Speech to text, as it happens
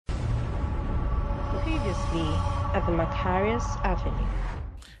Previously at the Macarius Avenue.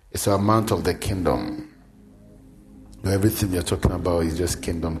 It's our month of the kingdom. Everything you're talking about is just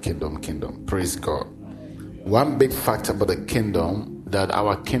kingdom. Praise God. One big fact about the kingdom, that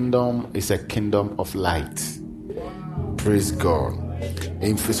our kingdom is a kingdom of light. Praise God.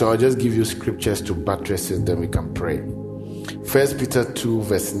 So I'll just give you scriptures to buttress it, then we can pray. 1 Peter 2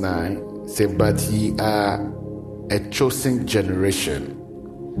 verse 9 say, but ye are a chosen generation,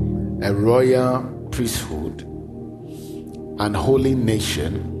 a royal priesthood, an holy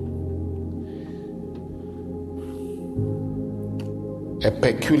nation, a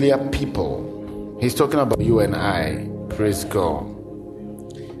peculiar people. He's talking about you and I. Praise God.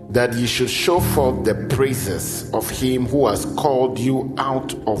 That ye should show forth the praises of him who has called you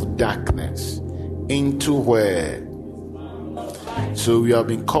out of darkness into where? So we have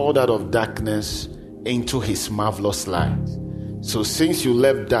been called out of darkness into his marvelous light. So since you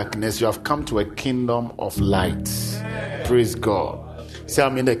left darkness, you have come to a kingdom of light. Praise God. Say,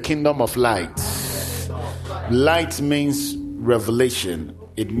 I'm in the kingdom of light. Light means revelation.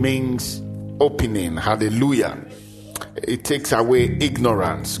 It means opening. Hallelujah. It takes away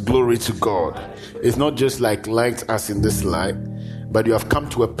ignorance. Glory to God. It's not just like light as in this light, but you have come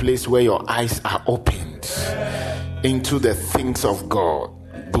to a place where your eyes are opened into the things of God.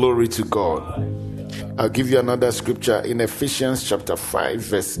 Glory to God. I'll give you another scripture in Ephesians chapter 5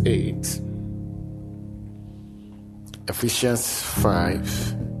 verse 8. Ephesians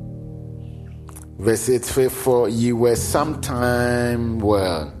 5 verse 8. For ye were sometime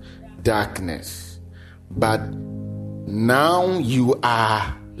darkness, but now you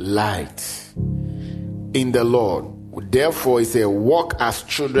are light in the Lord. Therefore, it says, walk as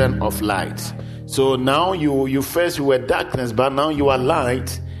children of light. So now you first were darkness, but now you are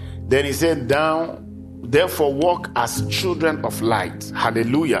light. Then he said, therefore walk as children of light.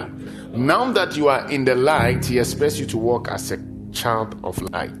 Hallelujah. Now that you are in the light, he expects you to walk as a child of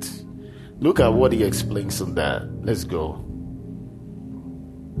light. Look at what he explains on that. Let's go.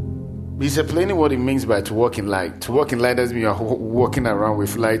 He's explaining what it means by to walk in light. To walk in light doesn't mean you're walking around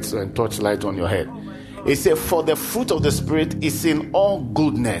with lights and torchlight on your head. He said, for the fruit of the Spirit is in all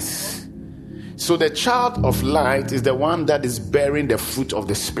goodness. So the child of light is the one that is bearing the fruit of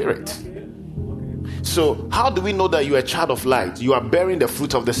the Spirit. So how do we know that you are a child of light? You are bearing the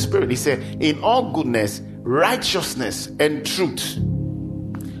fruit of the Spirit. He said, in all goodness, righteousness, and truth.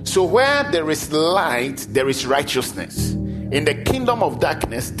 So where there is light, there is righteousness. In the kingdom of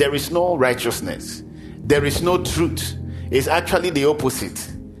darkness, there is no righteousness. There is no truth. It's actually the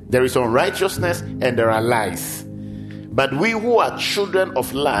opposite. There is unrighteousness and there are lies. But we who are children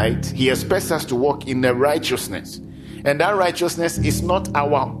of light, he expects us to walk in the righteousness. And that righteousness is not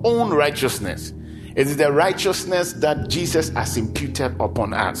our own righteousness. It is the righteousness that Jesus has imputed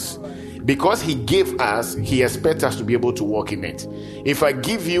upon us. Because he gave us, he expects us to be able to walk in it. If I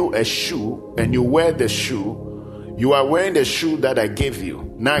give you a shoe and you wear the shoe, you are wearing the shoe that I gave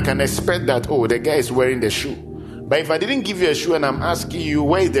you. Now I can expect that, the guy is wearing the shoe. But if I didn't give you a shoe and I'm asking you,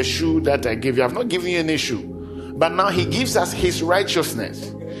 where is the shoe that I gave you? I've not given you any shoe. But now he gives us his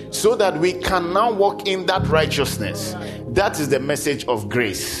righteousness so that we can now walk in that righteousness. That is the message of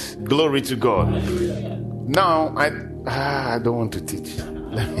grace. Glory to God. Now, I don't want to teach.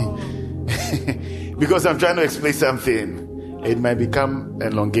 Because I'm trying to explain something. It might become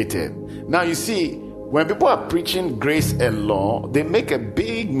elongated. Now, you see, when people are preaching grace and law, they make a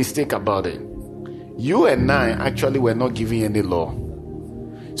big mistake about it. You and I actually were not given any law.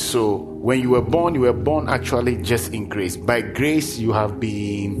 So when you were born actually just in grace. By grace, you have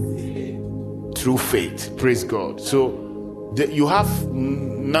been through faith. Praise God. So you have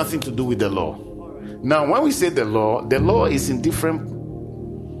nothing to do with the law. Now, when we say the law is in different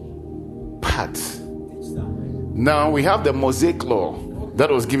parts. Now, we have the Mosaic law that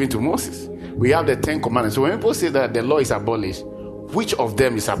was given to Moses. We have the 10 Commandments. So when people say that the law is abolished, which of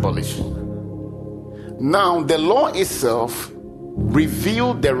them is abolished? Now, the law itself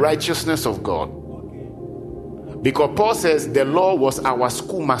revealed the righteousness of God. Because Paul says the law was our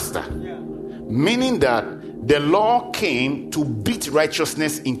schoolmaster. Meaning that the law came to beat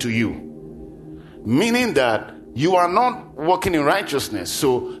righteousness into you. Meaning that you are not walking in righteousness.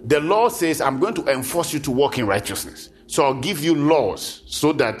 So the law says, I'm going to enforce you to walk in righteousness. So I'll give you laws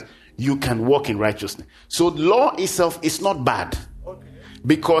so that you can walk in righteousness. So law itself is not bad.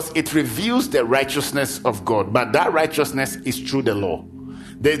 Because it reveals the righteousness of God. But that righteousness is through the law.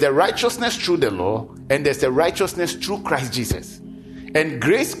 There's the righteousness through the law, and there's the righteousness through Christ Jesus. And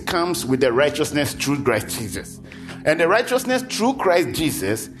grace comes with the righteousness through Christ Jesus. And the righteousness through Christ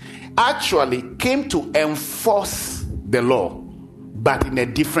Jesus actually came to enforce the law, but in a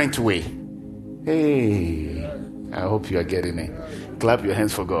different way. Hey, I hope you are getting it. Clap your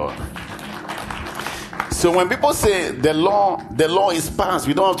hands for God. So when people say the law is past,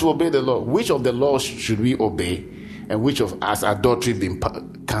 we don't have to obey the law. Which of the laws should we obey? And which of us adultery been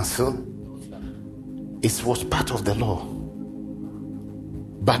cancelled? It was part of the law.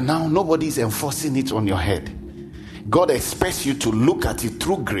 But now nobody is enforcing it on your head. God expects you to look at it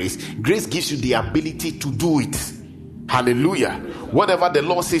through grace. Grace gives you the ability to do it. Hallelujah. Whatever the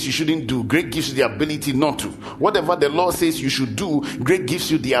law says you shouldn't do, grace gives you the ability not to. Whatever the law says you should do, grace gives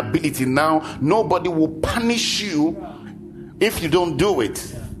you the ability. Now, nobody will punish you if you don't do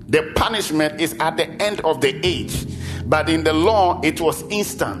it. The punishment is at the end of the age. But in the law, it was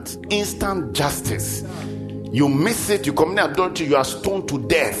instant justice. You miss it, you commit adultery, you are stoned to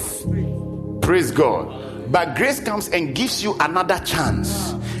death. Praise God. But grace comes and gives you another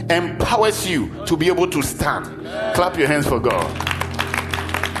chance, empowers you to be able to stand. Clap your hands for God.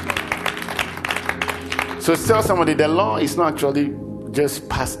 So tell somebody, the law is not actually just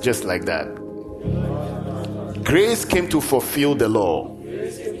passed just like that. Grace came to fulfill the law.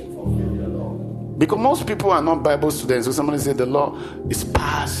 Because most people are not Bible students. So somebody said the law is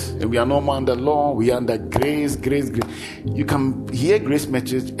passed and we are no more under law, we are under grace. You can hear grace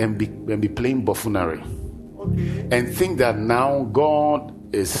message and be playing buffoonery. And think that now God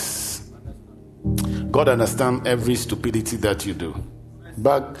understands every stupidity that you do.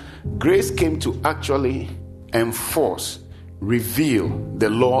 But grace came to actually enforce, reveal the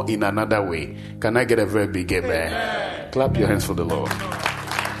law in another way. Can I get a very big amen? Clap your hands for the Lord.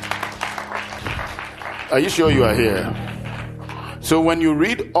 Are you sure you are here? So when you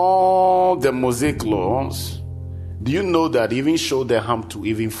read all the Mosaic laws, do you know that even show the harm to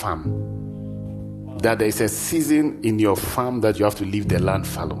even farm? That there is a season in your farm that you have to leave the land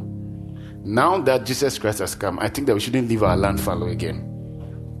fallow. Now that Jesus Christ has come, I think that we shouldn't leave our land fallow again.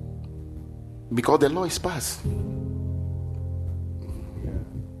 Because the law is passed.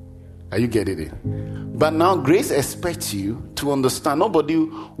 Are you getting it? But now grace expects you to understand. Nobody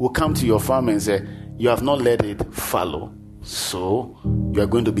will come to your farm and say, you have not let it fallow, so you are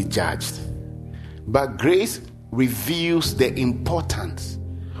going to be judged. But grace reveals the importance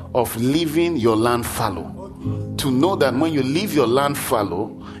of leaving your land fallow. To know that when you leave your land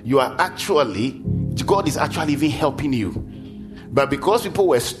fallow, God is actually even helping you. But because people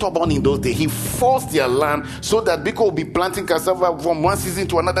were stubborn in those days, he forced their land so that people will be planting cassava from one season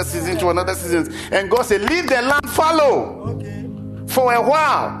to another season to another season. And God said, leave the land fallow for a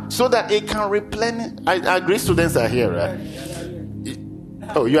while so that it can replenish. Our great students are here, right?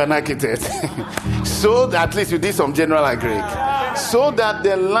 Oh, you're an architect. So that at least you did some general agri. So that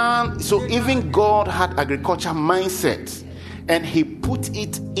the land, so even God had agriculture mindset and he put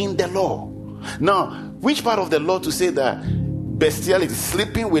it in the law. Now, which part of the law to say that bestiality,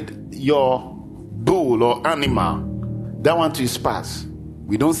 sleeping with your bull or animal, that one to is past?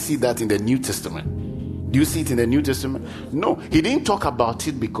 We don't see that in the New Testament. Do you see it in the New Testament? No, he didn't talk about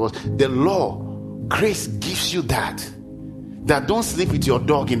it because the law, grace gives you that don't sleep with your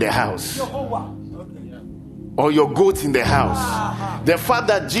dog in the house or your goat in the house. The fact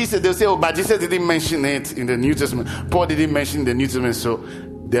that Jesus, they'll say, oh, but Jesus didn't mention it in the New Testament. Paul didn't mention the New Testament, so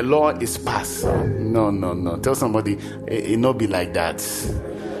the law is passed. No. Tell somebody, it not be like that.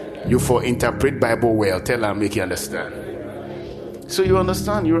 You for interpret Bible well. Tell and make you understand. So you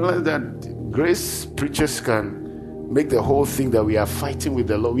understand, you realize that grace preachers can make the whole thing that we are fighting with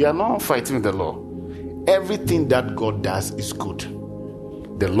the law. We are not fighting with the law. Everything that God does is good.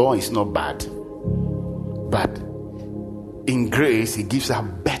 The law is not bad. But in grace, he gives us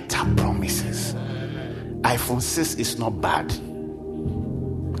better promises. iPhone 6 is not bad.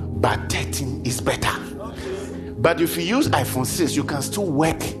 But 13 is better. But if you use iPhone 6, you can still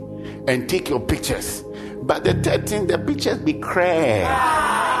work and take your pictures. But the 13, the pictures be clear.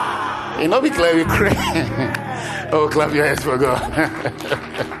 You know, be clear, be clear. Oh, clap your hands for God.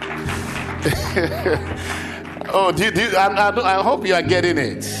 Oh, I hope you are getting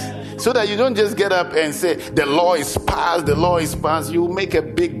it. So that you don't just get up and say, the law is passed, the law is passed. You make a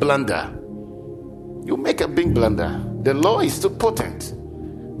big blunder. The law is still potent.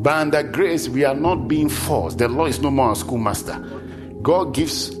 But under grace, we are not being forced. The law is no more a schoolmaster. God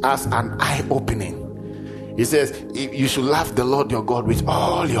gives us an eye-opening. He says, you should love the Lord your God with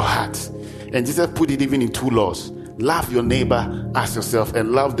all your heart. And Jesus put it even in two laws. Love your neighbor as yourself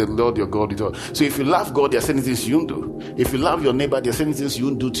and love the Lord your God with all. So if you love God, there are certain things you won't do. If you love your neighbor, there are certain things you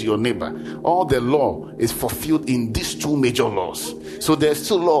won't do to your neighbor. All the law is fulfilled in these two major laws. So there's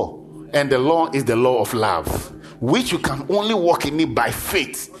still law. And the law is the law of love, which you can only walk in it by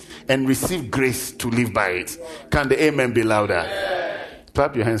faith and receive grace to live by it. Can the amen be louder?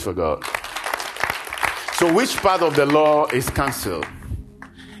 Clap your hands for God. So which part of the law is cancelled?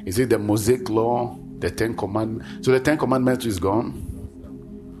 Is it the Mosaic law, the 10 Commandments? So the 10 Commandments is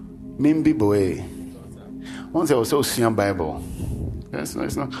gone? Mimbi boy. Once I was so seeing Bible.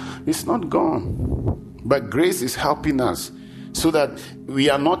 It's not gone. But grace is helping us so that we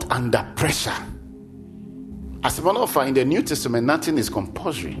are not under pressure. As a matter of fact, in the New Testament, nothing is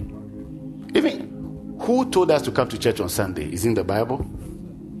compulsory. Even who told us to come to church on Sunday is in the Bible.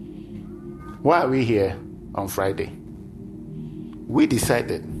 Why are we here on Friday? We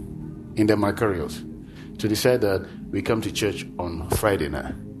decided in the Macarios to decide that we come to church on Friday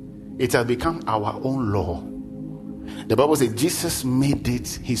night. It has become our own law. The Bible says Jesus made it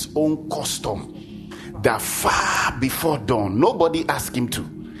his own custom that far before dawn, nobody asked him to.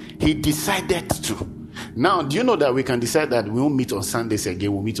 He decided to. Now, do you know that we can decide that we won't meet on Sundays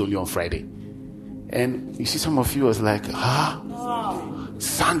again, we'll meet only on Friday? And you see some of you was like,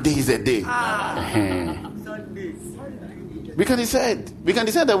 Sunday is a day. We can decide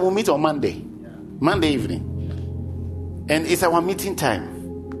that we'll meet on Monday evening. And it's our meeting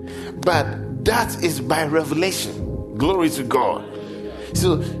time. But that is by revelation. Glory to God.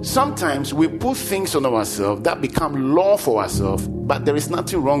 So sometimes we put things on ourselves that become law for ourselves, but there is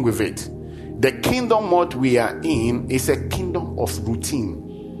nothing wrong with it. The kingdom what we are in is a kingdom of routine.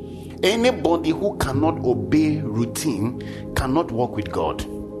 Anybody who cannot obey routine cannot walk with God.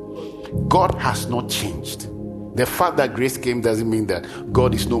 God has not changed. The fact that grace came doesn't mean that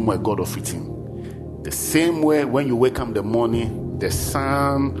God is no more a God of routine. The same way when you wake up in the morning, the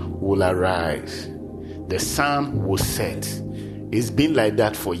sun will arise. The sun will set. It's been like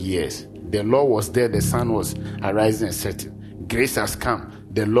that for years. The law was there, the sun was arising and setting. Grace has come.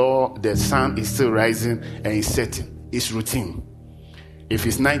 The sun is still rising and is setting. It's routine. If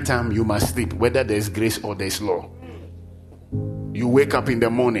it's nighttime, you must sleep, whether there's grace or there's law. You wake up in the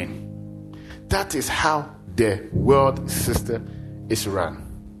morning. That is how the world system is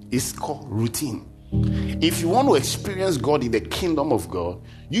run. It's called routine. If you want to experience God in the kingdom of God,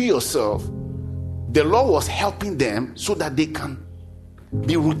 you yourself, the law was helping them so that they can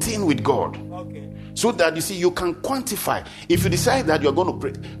be routine with God. Okay. So that you see, you can quantify. If you decide that you're going to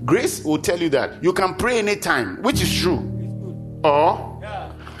pray, grace will tell you that you can pray anytime, which is true.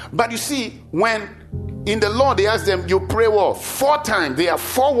 But you see, when in the law they ask them, you pray 4 times. There are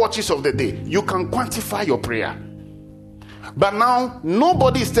 4 watches of the day. You can quantify your prayer. But now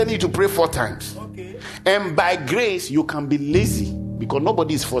nobody is telling you to pray 4 times. Okay. And by grace, you can be lazy because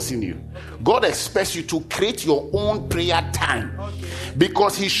nobody is forcing you. God expects you to create your own prayer time. Okay.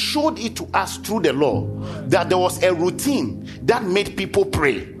 Because he showed it to us through the law that there was a routine that made people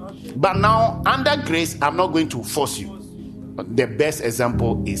pray. Okay. But now, under grace, I'm not going to force you. The best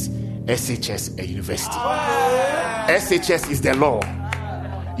example is SHS, a university. SHS is the law.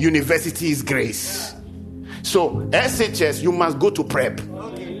 University is grace. So SHS, you must go to prep.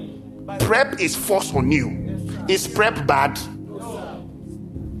 Prep is forced on you. Is prep bad?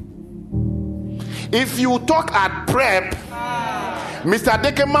 If you talk at prep, Mr.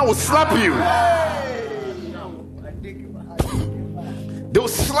 Dekema will slap you. They'll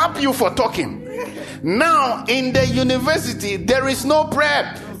slap you for talking. Now, in the university, there is no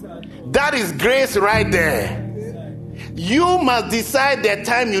prep. That is grace right there. You must decide the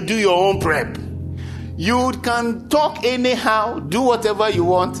time you do your own prep. You can talk anyhow, do whatever you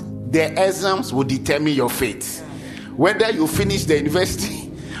want. The exams will determine your fate. Whether you finish the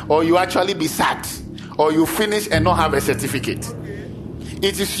university or you actually be sacked or you finish and not have a certificate.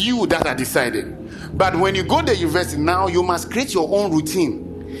 It is you that are deciding. But when you go to the university now, you must create your own routine.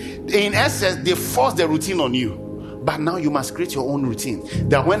 In essence, they force the routine on you. But now you must create your own routine.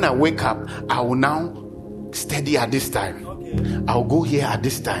 That when I wake up, I will now study at this time. I'll go here at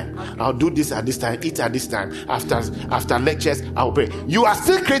this time. I'll do this at this time. Eat at this time. After lectures, I'll pray. You are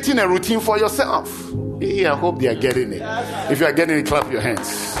still creating a routine for yourself. Yeah, I hope they are getting it. If you are getting it, clap your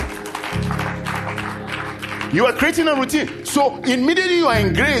hands. You are creating a routine. So immediately you are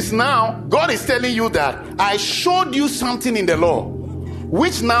in grace now. God is telling you that I showed you something in the law,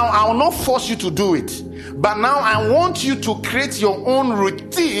 which now I will not force you to do it. But now I want you to create your own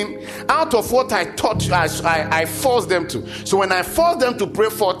routine out of what I taught you. I forced them to. So when I forced them to pray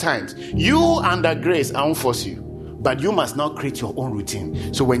 4 times, you under grace, I won't force you. But you must now create your own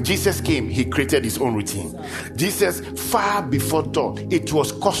routine. So when Jesus came, he created his own routine. Jesus, far before dawn, it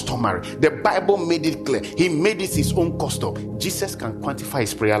was customary. The Bible made it clear. He made it his own custom. Jesus can quantify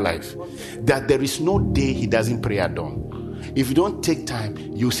his prayer life. That there is no day he doesn't pray at dawn. If you don't take time,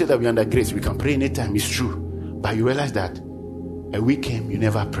 you say that we're under grace. We can pray anytime. It's true. But you realize that a week came, you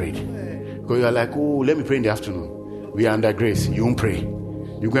never prayed. Because you are like, oh, let me pray in the afternoon. We are under grace. You won't pray.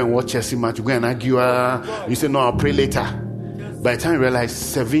 You go and watch Chelsea match, you go and argue, you say, no, I'll pray later. By the time you realize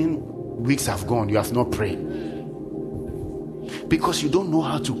 7 weeks have gone, you have not prayed. Because you don't know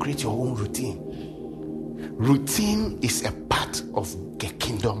how to create your own routine. Routine is a part of the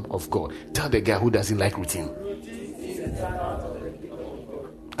kingdom of God. Tell the guy who doesn't like routine.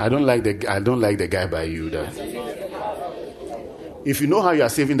 I don't like the guy by you. That if you know how you are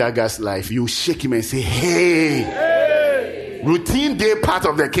saving that guy's life, you shake him and say, hey. Routine day part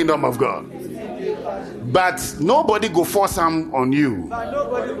of the kingdom of God. But nobody go force some on you.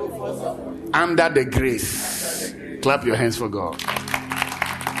 Under the grace. Clap your hands for God.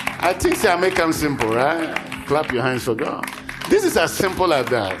 I think I make them simple, right? Clap your hands for God. This is as simple as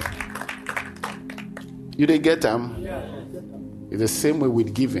that. You didn't get them? It's the same way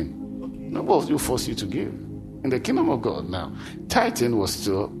with giving. Nobody will force you to give. In the kingdom of God now, tithing was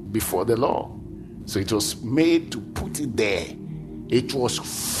still before the law. So it was made to put it there. It was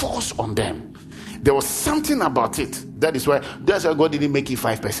forced on them. There was something about it. That's why God didn't make it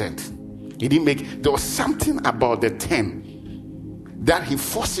 5%. He didn't make. There was something about the 10 that he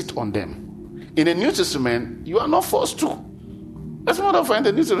forced it on them. In the New Testament, you are not forced to. That's what I find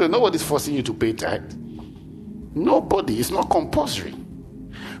in the New Testament. Nobody's forcing you to pay tithe. Nobody. It's not compulsory.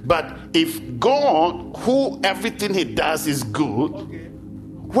 But if God, who everything he does is good,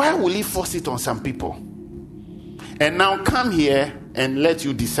 why will he force it on some people? And now come here and let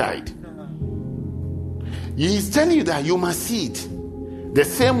you decide. He is telling you that you must see it. The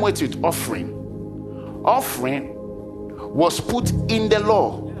same way with offering. Offering was put in the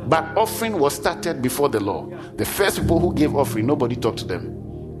law, but offering was started before the law. The first people who gave offering, nobody talked to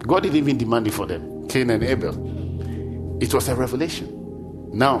them. God didn't even demand it for them. Cain and Abel. It was a revelation.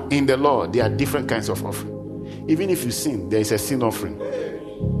 Now, in the law, there are different kinds of offering. Even if you sin, there is a sin offering.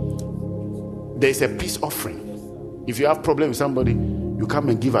 There is a peace offering. If you have problem with somebody, you come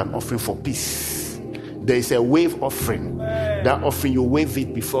and give an offering for peace. There is a wave offering. That offering, you wave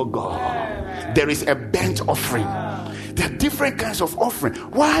it before God. There is a burnt offering. There are different kinds of offering.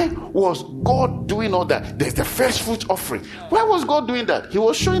 Why was God doing all that? There's the first fruit offering. Why was God doing that? He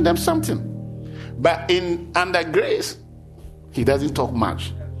was showing them something. But under grace, he doesn't talk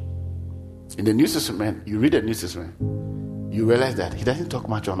much. In the New Testament, you read the New Testament, you realize that he doesn't talk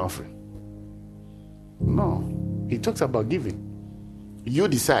much on offering. No. He talks about giving. You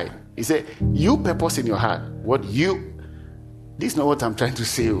decide. He said, you purpose in your heart what you. This is not what I'm trying to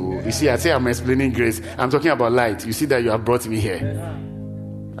say. You see, I say I'm explaining grace. I'm talking about light. You see that you have brought me here.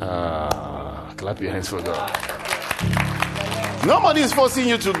 Clap your hands for God. Nobody is forcing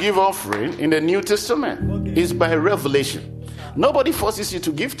you to give offering in the New Testament. It's by revelation. Nobody forces you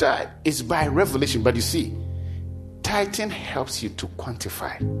to give tithe. It's by revelation. But you see, tithing helps you to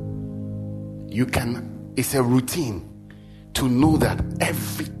quantify. It's a routine to know that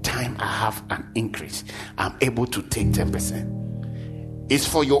every time I have an increase, I'm able to take 10%. It's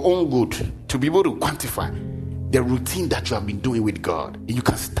for your own good to be able to quantify the routine that you have been doing with God. You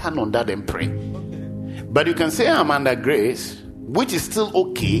can stand on that and pray. But you can say, I'm under grace, which is still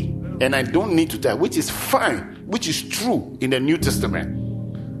okay, and I don't need to tithe, which is fine, which is true in the New Testament.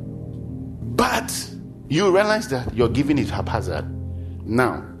 But you realize that you're giving it haphazard.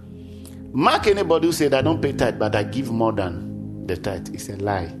 Now, mark anybody who said, I don't pay tithe, but I give more than the tithe. It's a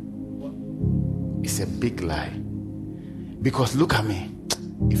lie. It's a big lie. Because look at me.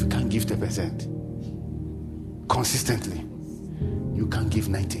 If you can't give 10% consistently, you can't give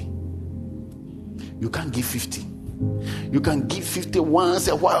 90. You can't give 50. You can give 50 once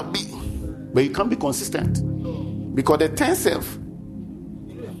a while, but you can't be consistent. Because the 10 self,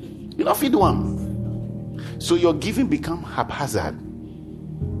 you don't feed one. So your giving become haphazard.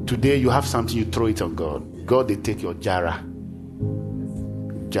 Today you have something, you throw it on God. God, they take your jara.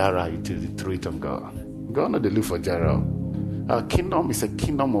 You throw it on God. God not they look for jara. Our kingdom is a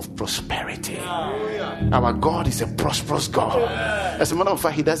kingdom of prosperity. Our God is a prosperous God. As a matter of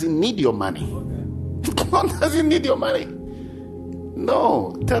fact, he doesn't need your money. God doesn't need your money.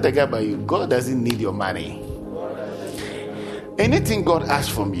 No, tell the guy by you, God doesn't need your money. Anything God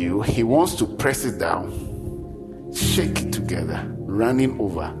asks from you, he wants to press it down, shake it together, running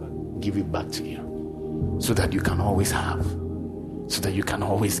over, give it back to you, so that you can always have, so that you can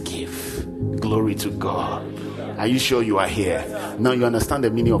always give. Glory to God. Are you sure you are here? Now you understand the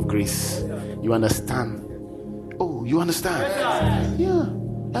meaning of grace. You understand. Oh, you understand? Yeah.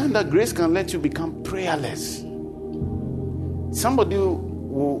 And that grace can let you become prayerless. If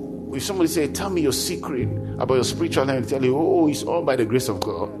somebody say, tell me your secret about your spiritual life, tell you, oh, it's all by the grace of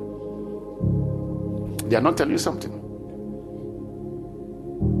God. They are not telling you something.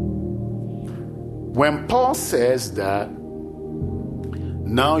 When Paul says that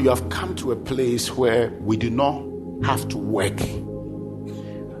Now you have come to a place where we do not have to work,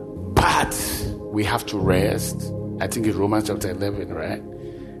 but we have to rest. I think it's Romans chapter 11, right?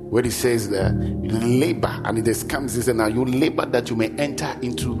 Where it says that labor, and it comes and says, now you labor that you may enter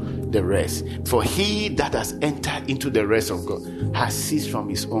into the rest. For he that has entered into the rest of God has ceased from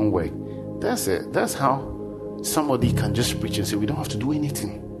his own work. That's it. That's how somebody can just preach and say, we don't have to do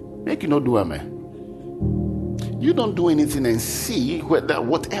anything. Make you not do it, man. You don't do anything and see whether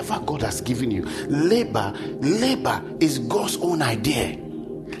whatever God has given you, labor is God's own idea.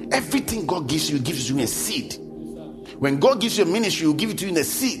 Everything God gives you a seed. When God gives you a ministry, He'll give it to you in a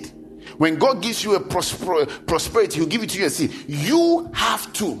seed. When God gives you a prosperity, He'll give it to you in a seed. You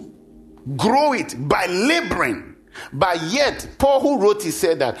have to grow it by laboring. But yet, Paul who wrote, he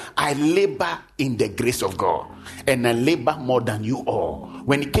said that I labor in the grace of God, and I labor more than you all.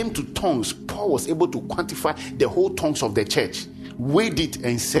 When it came to tongues, Paul was able to quantify the whole tongues of the church, weighed it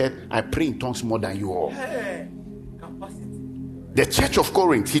and said, I pray in tongues more than you all. The church of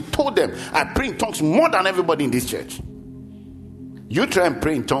Corinth, he told them, I pray in tongues more than everybody in this church. You try and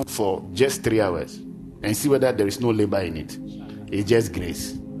pray in tongues for just 3 hours and see whether there is no labor in it. It's just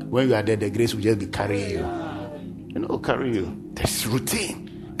grace. When you are there, the grace will just be carrying you. Carry you. There's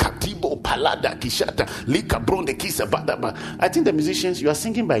routine. Katibo, palada, kishata, lika, bronde, kisa, badaba. I think the musicians, you are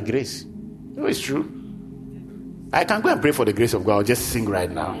singing by grace. No, it's true. I can go and pray for the grace of God. I'll just sing right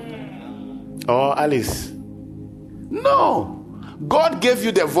now. Or Alice. No. God gave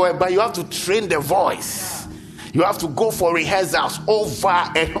you the voice, but you have to train the voice. You have to go for rehearsals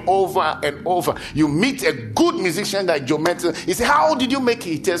over and over and over. You meet a good musician like Joe Menton. He says, how did you make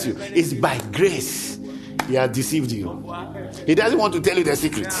it? He tells you, it's by grace. He has deceived you. He doesn't want to tell you the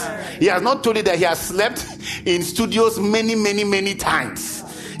secrets. He has not told you that he has slept in studios many times.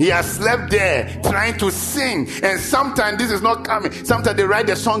 He has slept there trying to sing, and sometimes this is not coming. Sometimes they write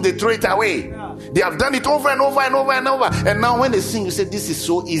the song, they throw it away. They have done it over and over. And now when they sing, you say, this is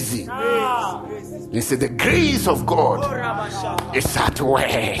so easy. They say, the grace of God is at work.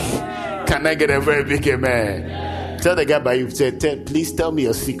 Can I get a very big amen? Tell the guy by you, say, please tell me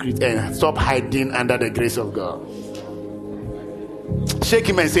your secret and stop hiding under the grace of God. Shake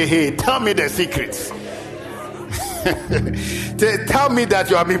him and say, hey, tell me the secrets. Tell me that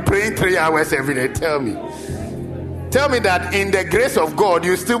you have been praying 3 hours every day. Tell me that in the grace of God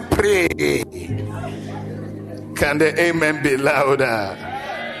you still pray. Can the amen be louder?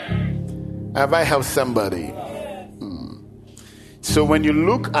 Have I helped somebody? So when you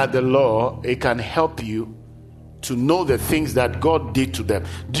look at the law, it can help you to know the things that God did to them.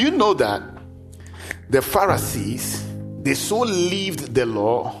 Do you know that the Pharisees, they so lived the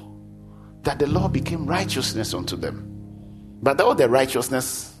law that the law became righteousness unto them? But all the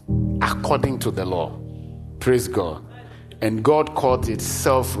righteousness according to the law. Praise God. And God called it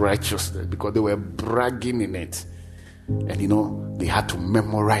self-righteousness because they were bragging in it. And they had to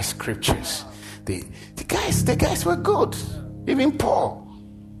memorize scriptures. The guys were good. Even Paul.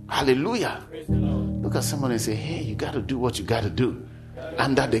 Hallelujah. Look at someone and say, hey, you got to do what you got to do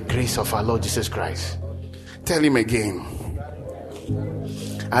under the grace of our Lord Jesus Christ. Tell him again.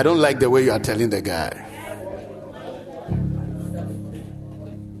 I don't like the way you are telling the guy.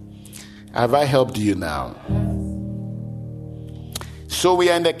 Have I helped you now? So we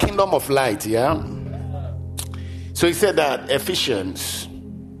are in the kingdom of light, yeah? So he said that Ephesians.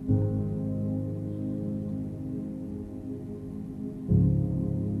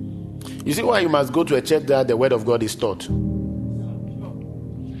 You see why you must go to a church that the word of God is taught.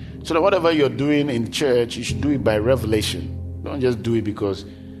 So that whatever you're doing in church, you should do it by revelation. Don't just do it because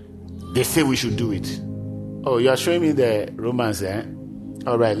they say we should do it. Oh, you are showing me the Romans, eh?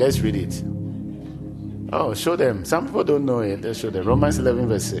 All right, let's read it. Oh, show them. Some people don't know it. Let's show them. Romans 11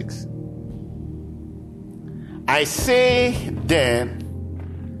 verse 6. I say then,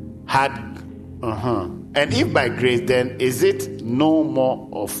 and if by grace, then is it no more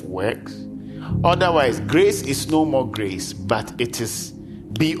of works? Otherwise, grace is no more grace, but it is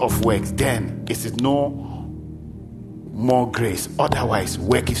be of works. Then is it no more grace? Otherwise,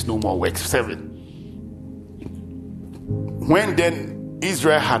 work is no more works. 7. When then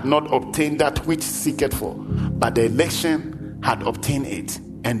Israel had not obtained that which seeketh for, but the election had obtained it,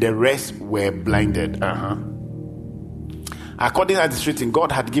 and the rest were blinded. According to the written,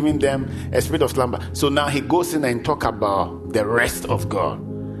 God had given them a spirit of slumber. So now he goes in and talk about the rest of God.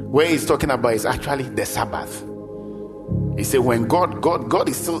 Where he's talking about is actually the Sabbath. He said when God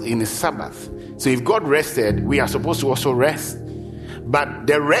is still in his Sabbath. So if God rested, we are supposed to also rest. But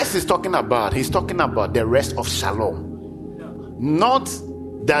the rest he's talking about the rest of Shalom. Not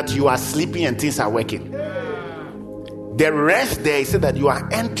that you are sleeping and things are working. The rest there, he said that you are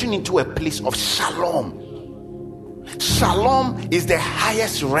entering into a place of shalom. Shalom is the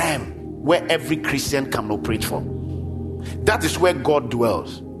highest realm where every Christian can operate from. That is where God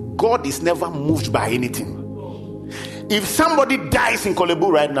dwells. God is never moved by anything. If somebody dies in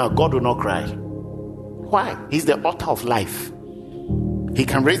Kolebu right now, God will not cry. Why? He's the author of life. He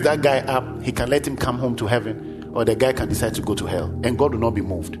can raise that guy up, he can let him come home to heaven, or the guy can decide to go to hell, and God will not be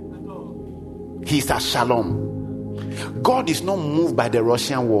moved. He's a shalom. God is not moved by the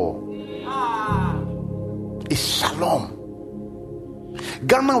Russian war. It's shalom.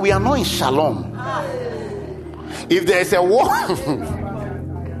 Ghana, we are not in shalom. If there is a war,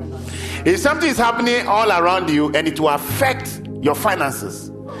 if something is happening all around you and it will affect your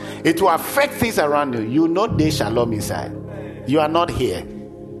finances, it will affect things around you, you know there's shalom inside. You are not here.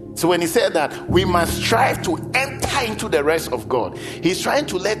 So when he said that we must strive to enter into the rest of God, he's trying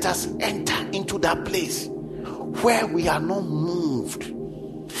to let us enter into that place where we are not moved.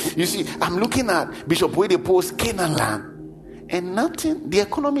 You see, I'm looking at Bishop Oyedepo's Canaan land, and nothing, the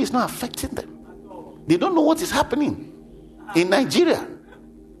economy is not affecting them. They don't know what is happening in Nigeria.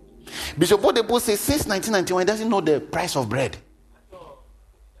 Bishop Oyedepo says since 1991 he doesn't know the price of bread.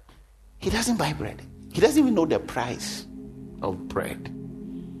 He doesn't buy bread. He doesn't even know the price of bread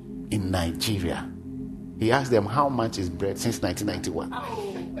in Nigeria. He asked them, how much is bread since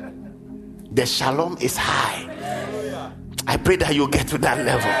 1991? The shalom is high. I pray that you get to that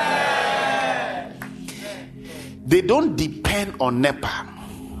level. They don't depend on NEPA.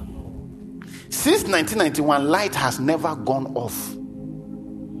 Since 1991, light has never gone off.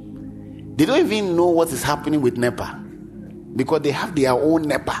 They don't even know what is happening with NEPA because they have their own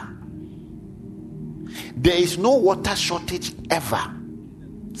NEPA. There is no water shortage ever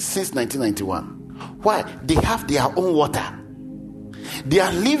since 1991. Why? They have their own water. They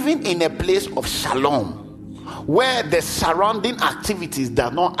are living in a place of shalom where the surrounding activities do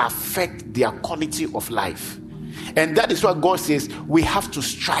not affect their quality of life. And that is what God says we have to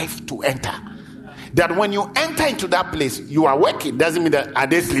strive to enter. That when you enter into that place, you are working. Doesn't mean that are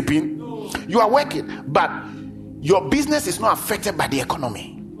they sleeping? You are working, but your business is not affected by the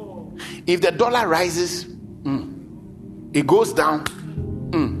economy. If the dollar rises, it goes down.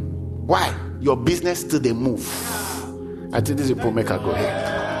 Why? Your business still they move. I think this is Pomeka. Go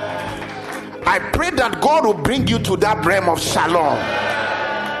ahead. I pray that God will bring you to that realm of shalom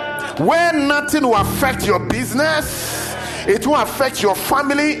where nothing will affect your business, it won't affect your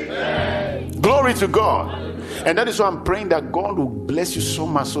family. Glory to God. And that is why I'm praying that God will bless you so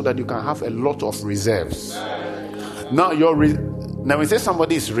much so that you can have a lot of reserves. Now now when you say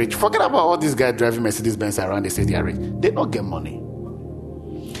somebody is rich, forget about all these guys driving Mercedes-Benz around. They say they are rich. They don't get money.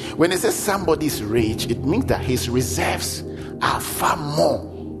 When they say somebody is rich, it means that his reserves are far more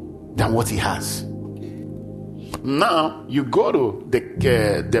than what he has. Now you go to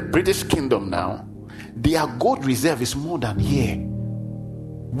the British Kingdom now, their gold reserve is more than here.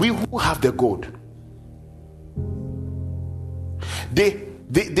 We who have the gold,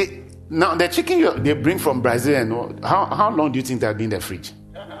 now the chicken they bring from Brazil, and how long do you think they've been in the fridge?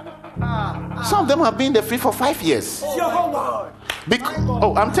 Some of them have been in the fridge for 5 years.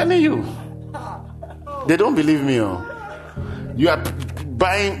 I'm telling you, they don't believe me. You are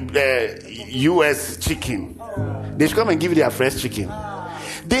buying US chicken, they should come and give you their fresh chicken.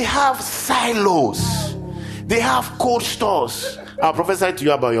 They have silos, they have cold stores. I'll prophesy to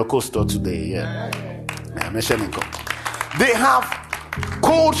you about your cold store today. They have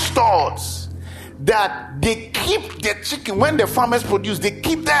cold stores that they keep the chicken. When the farmers produce, they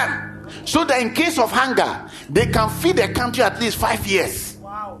keep them so that in case of hunger they can feed the country at least 5 years.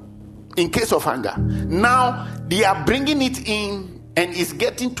 In case of hunger. Now they are bringing it in and it's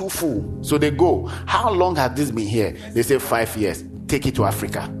getting too full, so they go, how long has this been here? They say 5 years. Take it to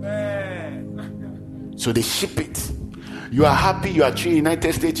Africa. So they ship it. You are happy you are chewing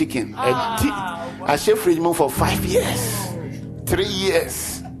United States chicken. A chef fridge move for 5 years, 3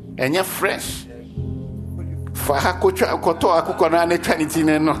 years, and you're fresh. Clap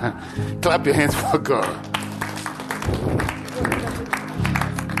your hands for God.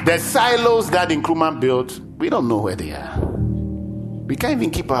 The silos that Nkrumah built, we don't know where they are. We can't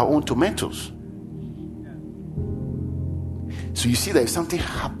even keep our own tomatoes. So you see that if something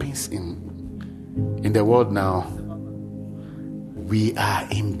happens in the world now, we are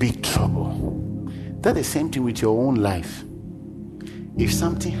in big trouble. That's the same thing with your own life. If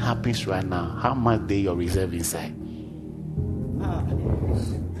something happens right now, how much do you reserve inside?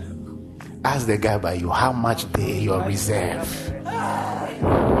 Ask the guy by you, how much do you reserve?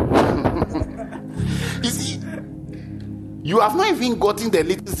 You see, you have not even gotten the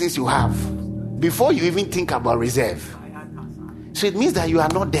little things you have before you even think about reserve. So it means that you are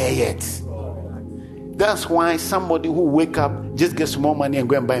not there yet. That's why somebody who wake up, just gets more money and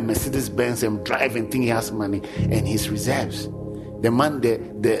go and buy a Mercedes Benz and drive and think he has money, and his reserves. The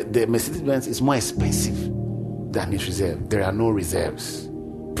Mercedes Benz is more expensive than his reserve. There are no reserves.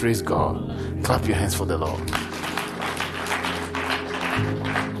 Praise God. Clap your hands for the Lord.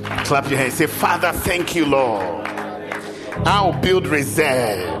 Clap your hands. Say, Father, thank you, Lord. I'll build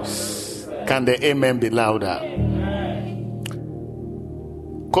reserves. Can the amen be louder?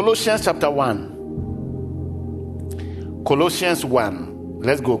 Colossians chapter 1. Colossians 1.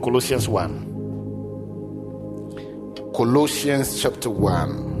 Let's go. Colossians 1. Colossians chapter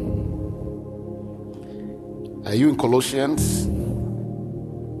 1. Are you in Colossians?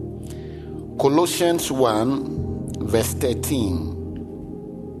 Colossians 1 verse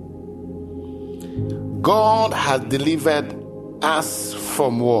 13. God has delivered us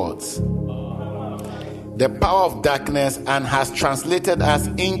from what? The power of darkness, and has translated us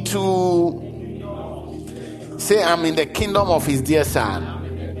into, say, I'm in the kingdom of his dear son.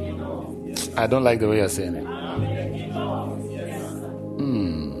 I don't like the way you're saying it.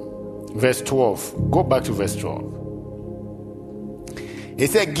 Verse 12. Go back to verse 12. It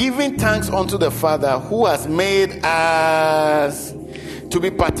said, giving thanks unto the Father who has made us to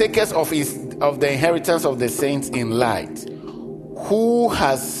be partakers of the inheritance of the saints in light, who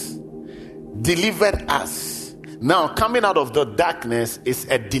has delivered us. Now, coming out of the darkness is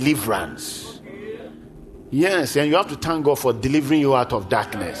a deliverance. Yes, and you have to thank God for delivering you out of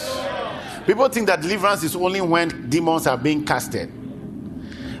darkness. People think that deliverance is only when demons are being casted.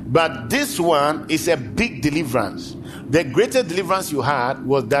 But this one is a big deliverance. The greatest deliverance you had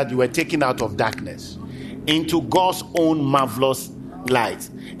was that you were taken out of darkness into God's own marvelous light.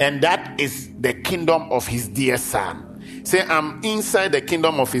 And that is the kingdom of his dear son. Say, I'm inside the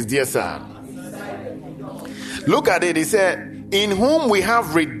kingdom of his dear son. Look at it. He said, in whom we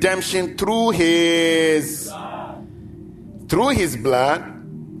have redemption through his blood,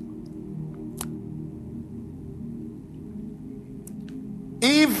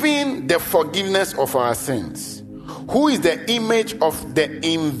 even the forgiveness of our sins, who is the image of the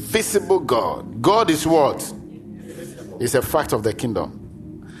invisible God. God is what? It's a fact of the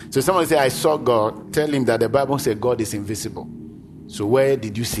kingdom. So someone say, I saw God. Tell him that the Bible said God is invisible. So where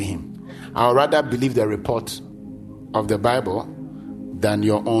did you see him? I would rather believe the report of the Bible than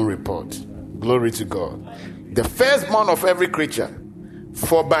your own report. Glory to God. The firstborn of every creature,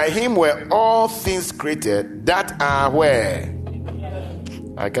 for by him were all things created that are where?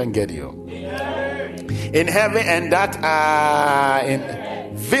 I can't get you. In heaven and that are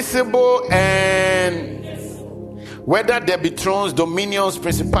invisible, and whether there be thrones, dominions,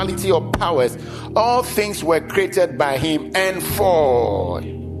 principality, or powers, all things were created by him and for.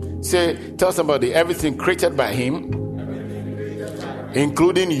 Say, tell somebody, everything created by him,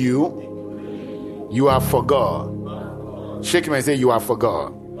 including you, you are for God. Shake him and say, you are for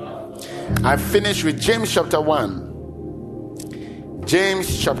God. I finish with James chapter 1.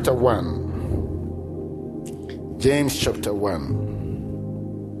 James chapter 1. James chapter 1.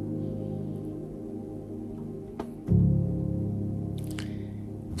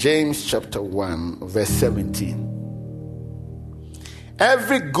 James chapter 1 verse 17.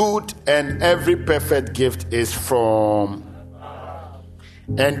 Every good and every perfect gift is from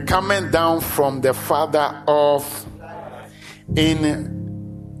and coming down from the Father of, in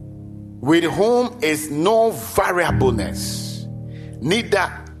with whom is no variableness,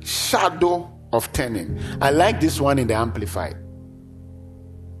 neither shadow of turning. I like this one in the Amplified.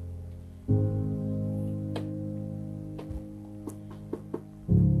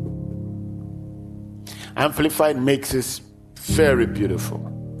 Amplified makes it very beautiful.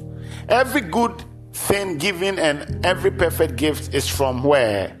 Every good thing given and every perfect gift is from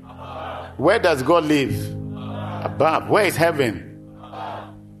where? Where does God live? Above. Where is heaven?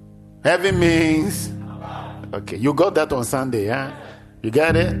 Heaven means, okay, you got that on Sunday, huh? You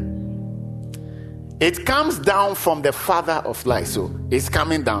got it? It comes down from the Father of lights. So it's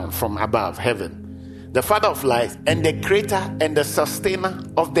coming down from above, heaven. The Father of lights and the creator and the sustainer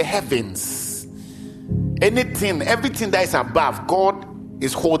of the heavens. Anything, everything that is above, God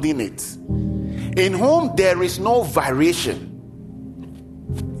is holding it. In whom there is no variation.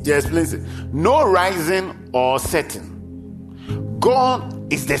 Yes, please. No rising or setting.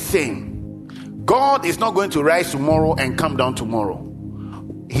 God is the same. God is not going to rise tomorrow and come down tomorrow.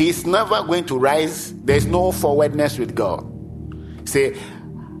 He is never going to rise. There's no forwardness with God. Say,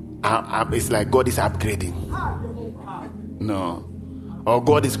 it's like God is upgrading. No. Or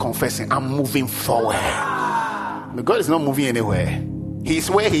God is confessing, I'm moving forward. But God is not moving anywhere. He's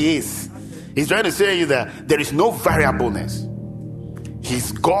where he is. He's trying to say to you that there is no variableness.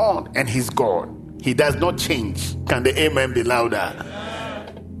 He's God and He's God. He does not change. Can the amen be louder?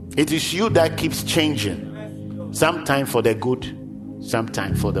 It is you that keeps changing. Sometime for the good,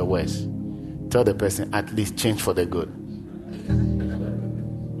 sometime for the worse. Tell the person, at least change for the good.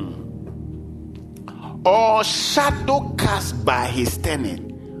 Or shadow cast by his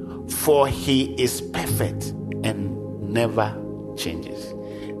turning, for he is perfect and never changes.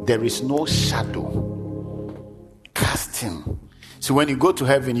 There is no shadow casting. So when you go to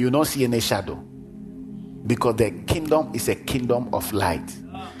heaven, you don't see any shadow, because the kingdom is a kingdom of light.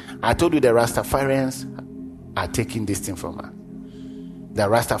 I told you the Rastafarians are taking this thing from us. The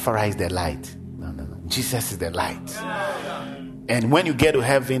Rastafari is the light. No. Jesus is the light. And when you get to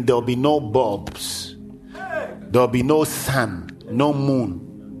heaven, there will be no bulbs. There will be no sun, no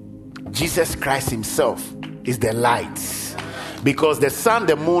moon. Jesus Christ himself is the light. Because the sun,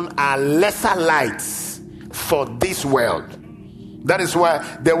 the moon are lesser lights for this world. That is why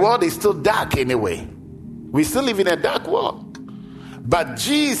the world is still dark anyway. We still live in a dark world. But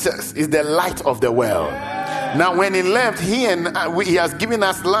Jesus is the light of the world. Now when he left, he has given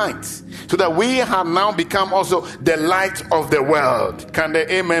us light, so that we have now become also the light of the world. Can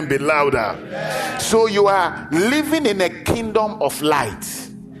the amen be louder? So you are living in a kingdom of light.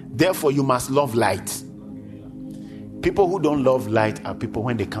 Therefore you must love light. People who don't love light are people,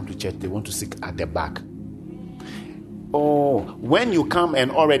 when they come to church, they want to sit at the back. Oh, when you come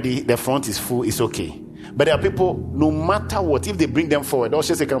and already the front is full, it's okay. But there are people, no matter what, if they bring them forward, or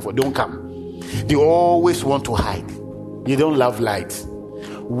say come forward, don't come. They always want to hide. You don't love light.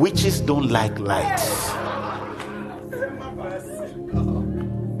 Witches don't like light.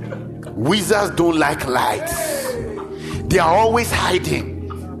 Wizards don't like light. They are always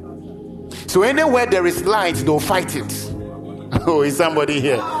hiding. So anywhere there is light, they'll fight it. Oh, is somebody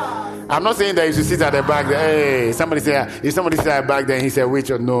here? I'm not saying that you should sit at the back there. Hey, if somebody sit at the back there, he said, witch,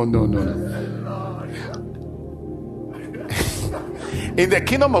 no. In the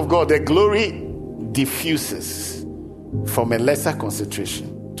kingdom of God, the glory diffuses from a lesser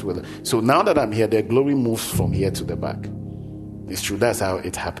concentration to another. So now that I'm here, the glory moves from here to the back. It's true, that's how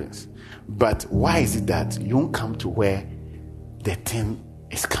it happens. But why is it that you won't come to where the thing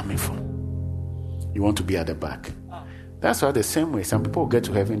is coming from? You want to be at the back. That's why the same way some people get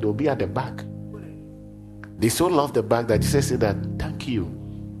to heaven, they'll be at the back. They so love the back that Jesus said that, thank you.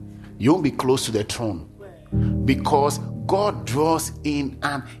 You won't be close to the throne, because God draws in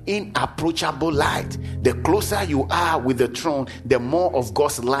an inapproachable light. The closer you are with the throne, the more of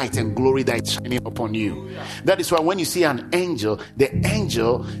God's light and glory that is shining upon you. That is why when you see an angel, the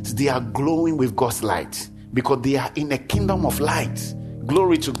angels, they are glowing with God's light, because they are in a kingdom of light.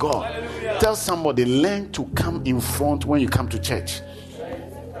 Glory to God. Hallelujah. Tell somebody, learn to come in front when you come to church.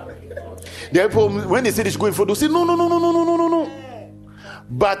 Therefore, when they say this going for, they say no.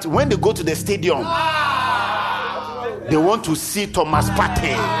 But when they go to the stadium, they want to see Thomas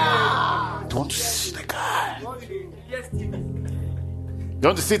Partey. They want to see the guy. They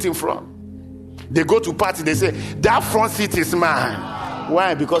want to sit in front. They go to party, they say, that front seat is mine.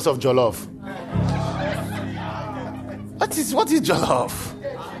 Why? Because of Jollof. What is Jollof?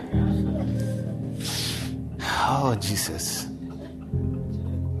 Oh, Jesus.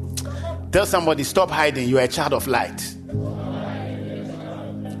 Tell somebody, stop hiding. You are a child of light.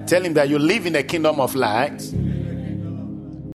 Tell him that you live in a kingdom of light.